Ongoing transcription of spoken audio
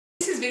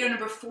video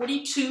number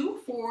 42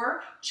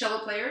 for cello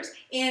players.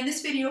 In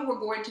this video, we're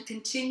going to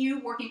continue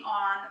working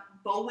on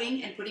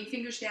bowing and putting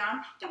fingers down,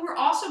 and we're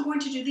also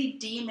going to do the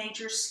D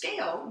major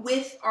scale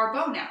with our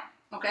bow now,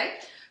 okay?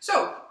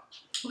 So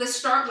let's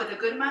start with a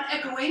good amount of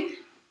echoing.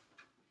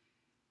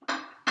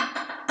 Get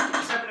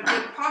yourself in a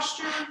good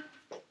posture.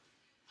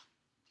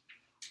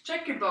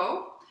 Check your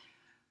bow.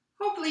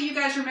 Hopefully you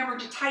guys remember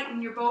to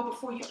tighten your bow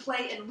before you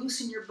play and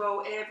loosen your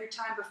bow every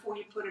time before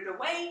you put it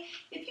away.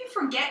 If you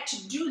forget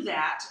to do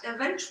that,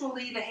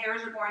 eventually the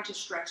hairs are going to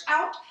stretch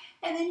out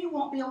and then you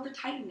won't be able to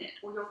tighten it,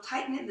 or you'll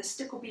tighten it and the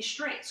stick will be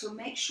straight. So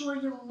make sure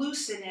you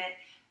loosen it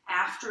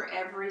after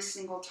every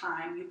single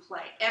time you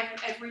play, every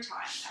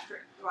time,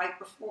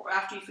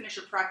 after you finish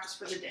your practice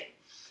for the day.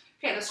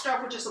 Okay, let's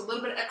start with just a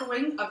little bit of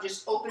echoing of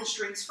just open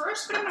strings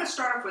first, but I'm going to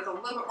start off with a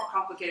little bit more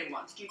complicated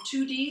ones. Do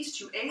 2 Ds,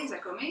 2 As,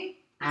 echo me.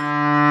 Go.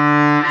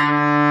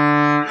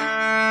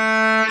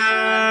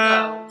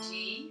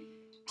 D,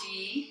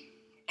 D,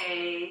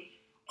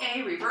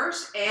 A,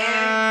 reverse, A.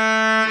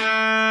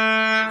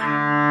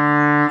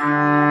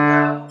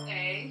 Go, A,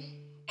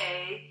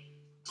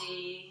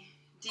 D,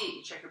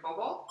 D. Check your bow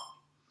hole.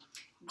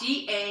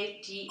 D, A,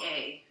 D,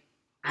 A.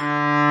 Go,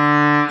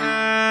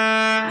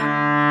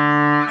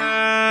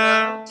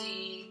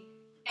 D,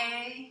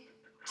 A,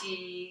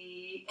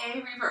 D, A,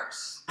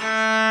 reverse.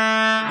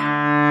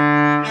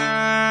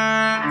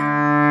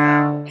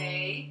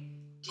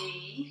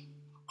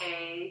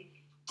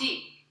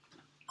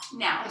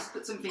 Now, let's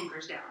put some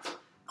fingers down,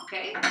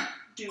 okay?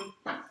 Do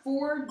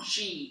 4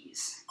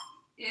 Gs.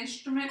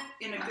 Instrument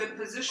in a good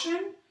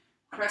position,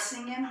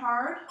 pressing in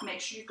hard. Make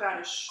sure you've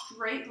got a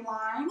straight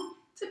line.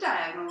 It's a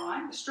diagonal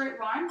line, a straight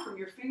line from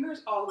your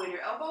fingers all the way to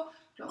your elbow.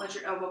 Don't let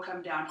your elbow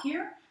come down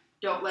here.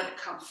 Don't let it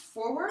come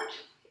forward.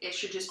 It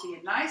should just be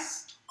a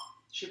nice,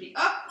 should be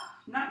up,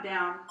 not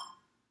down,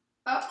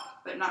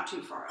 up, but not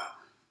too far up.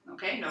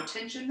 Okay, no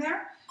tension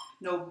there.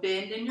 No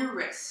bend in your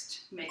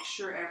wrist. Make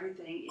sure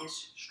everything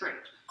is straight.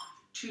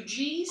 2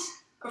 Gs,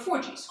 or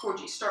 4 Gs, 4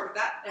 Gs. Start with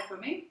that, echo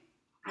me.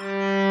 Go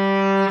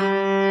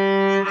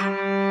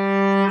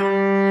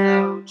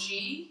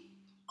G,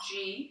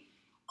 G,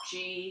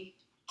 G,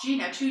 G.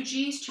 Now 2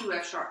 Gs, 2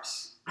 F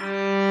sharps. Go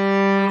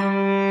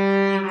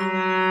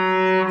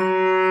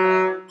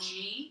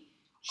G,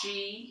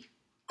 G,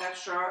 F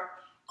sharp,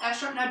 F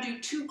sharp. Now do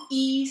 2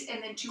 Es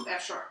and then 2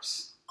 F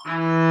sharps.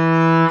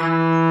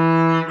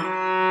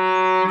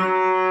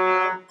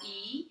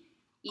 E,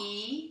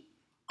 E,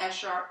 F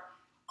sharp,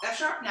 F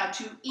sharp. Now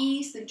 2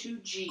 Es, then 2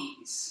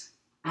 Gs.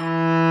 E,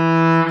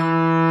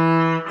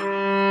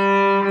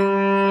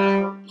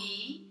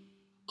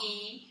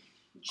 E,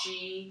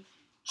 G,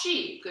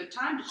 G. Good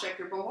time to check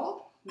your bow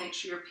hold. Make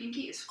sure your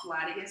pinky is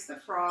flat against the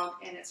frog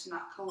and it's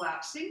not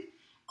collapsing.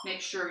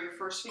 Make sure your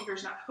first finger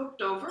is not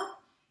hooked over.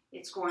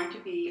 It's going to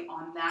be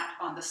on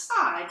the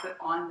side, but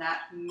on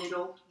that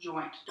middle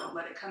joint. Don't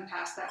let it come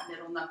past that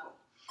middle knuckle.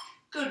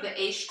 Go to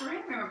the A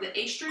string. Remember the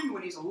A string, you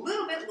want to use a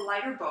little bit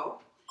lighter bow.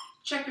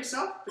 Check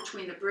yourself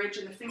between the bridge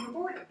and the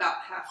fingerboard,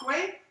 about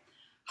halfway.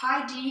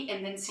 High D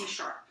and then C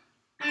sharp.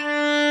 No,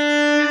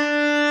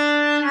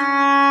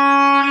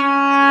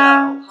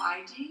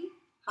 high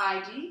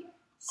D,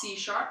 C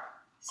sharp,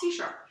 C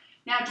sharp.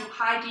 Now do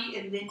high D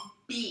and then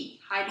B.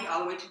 High D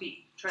all the way to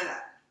B. Try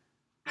that.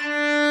 So,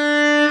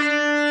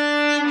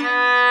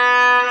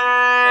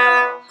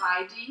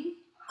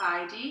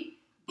 high D,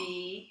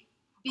 B,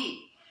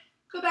 B.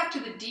 Go back to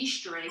the D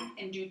string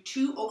and do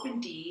 2 open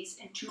Ds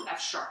and 2 F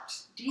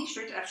sharps. D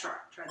straight to F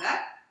sharp. Try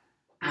that.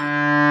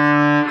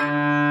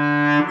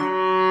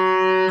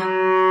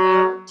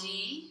 Go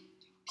D,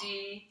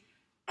 D,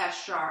 F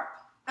sharp,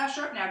 F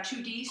sharp. Now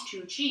 2 Ds,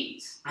 2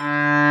 Gs.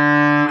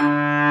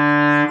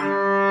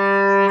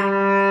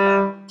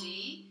 Go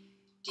D,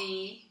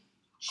 D,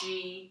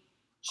 G,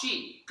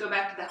 G. Go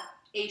back to the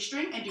A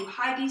string and do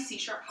high D, C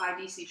sharp, high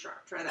D, C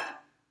sharp. Try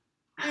that.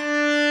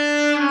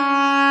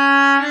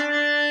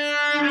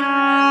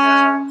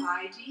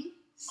 High D,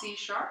 C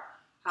sharp,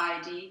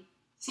 high D,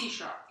 C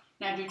sharp.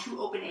 Now do 2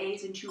 open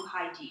A's and 2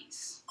 high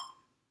D's.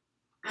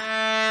 No,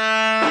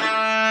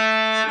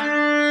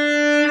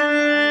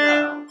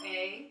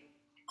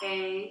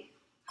 A,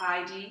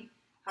 high D,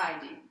 high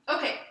D.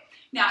 Okay,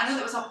 now I know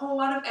that was a whole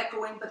lot of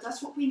echoing, but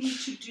that's what we need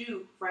to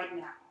do right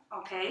now.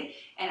 Okay,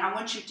 and I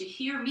want you to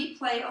hear me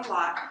play a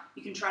lot.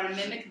 You can try to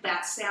mimic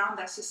that sound.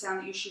 That's the sound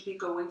that you should be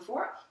going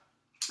for.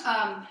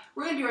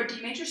 We're going to do our D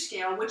major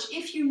scale, which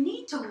if you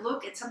need to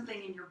look at something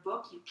in your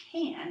book, you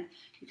can.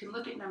 You can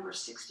look at number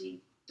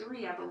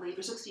 63, I believe,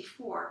 or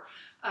 64.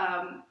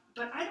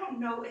 But I don't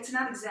know, it's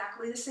not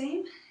exactly the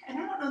same, and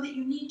I don't know that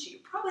you need to. You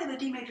probably have the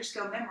D major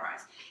scale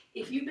memorized.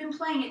 If you've been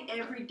playing it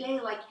every day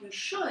like you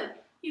should,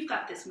 you've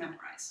got this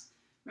memorized.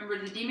 Remember,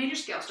 the D major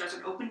scale starts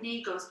with open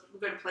D, we're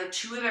going to play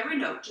 2 of every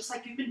note, just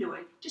like you've been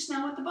doing, just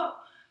now with the bow.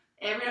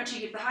 Every note you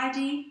get the high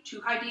D,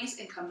 2 high Ds,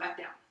 and come back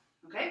down,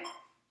 okay?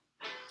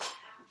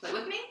 Play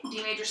with me,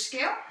 D major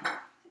scale,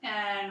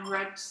 and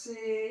ready,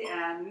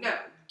 and go.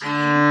 D, E,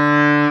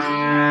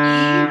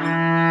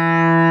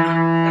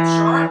 F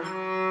sharp,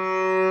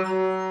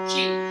 G.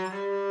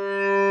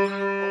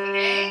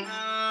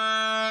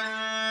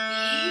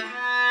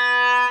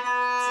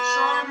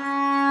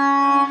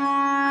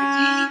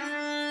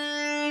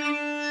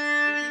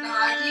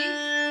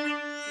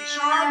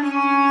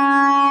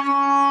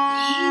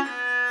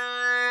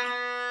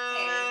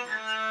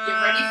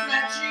 our E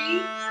flat G,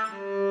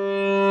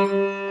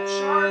 F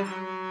sharp.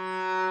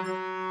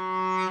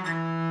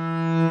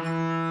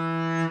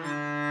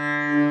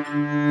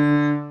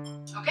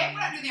 Okay, we're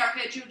not doing the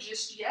arpeggio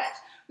just yet.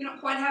 We don't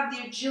quite have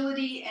the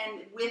agility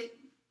and with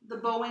the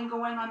bowing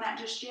going on that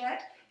just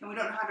yet, and we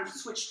don't know how to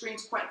switch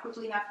strings quite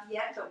quickly enough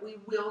yet, but we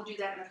will do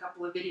that in a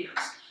couple of videos.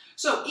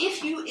 So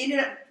if you ended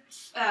up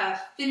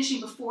finishing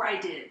before I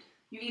did,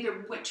 you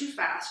either went too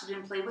fast, you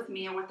didn't play with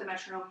me or with the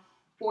metronome,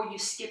 or you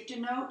skipped a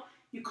note,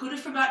 you could have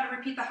forgotten to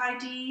repeat the high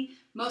D.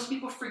 Most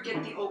people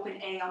forget the open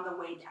A on the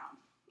way down.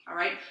 All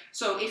right,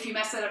 so if you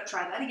mess that up,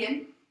 try that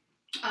again.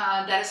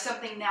 That is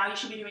something now you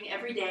should be doing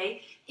every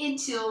day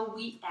until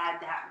we add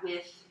that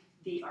with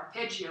the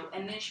arpeggio,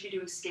 and then you should be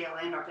doing scale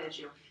and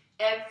arpeggio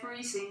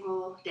every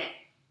single day.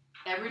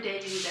 Every day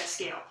you need that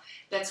scale.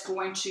 That's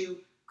going to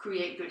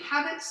create good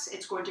habits.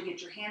 It's going to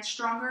get your hands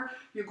stronger.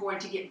 You're going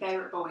to get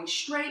better at bowing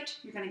straight.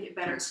 You're going to get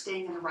better at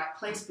staying in the right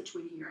place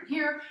between here and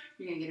here.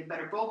 You're going to get a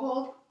better bow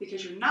hold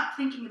because you're not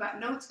thinking about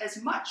notes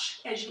as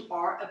much as you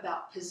are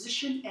about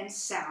position and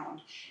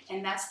sound.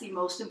 And that's the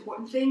most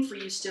important thing for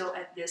you still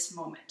at this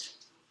moment.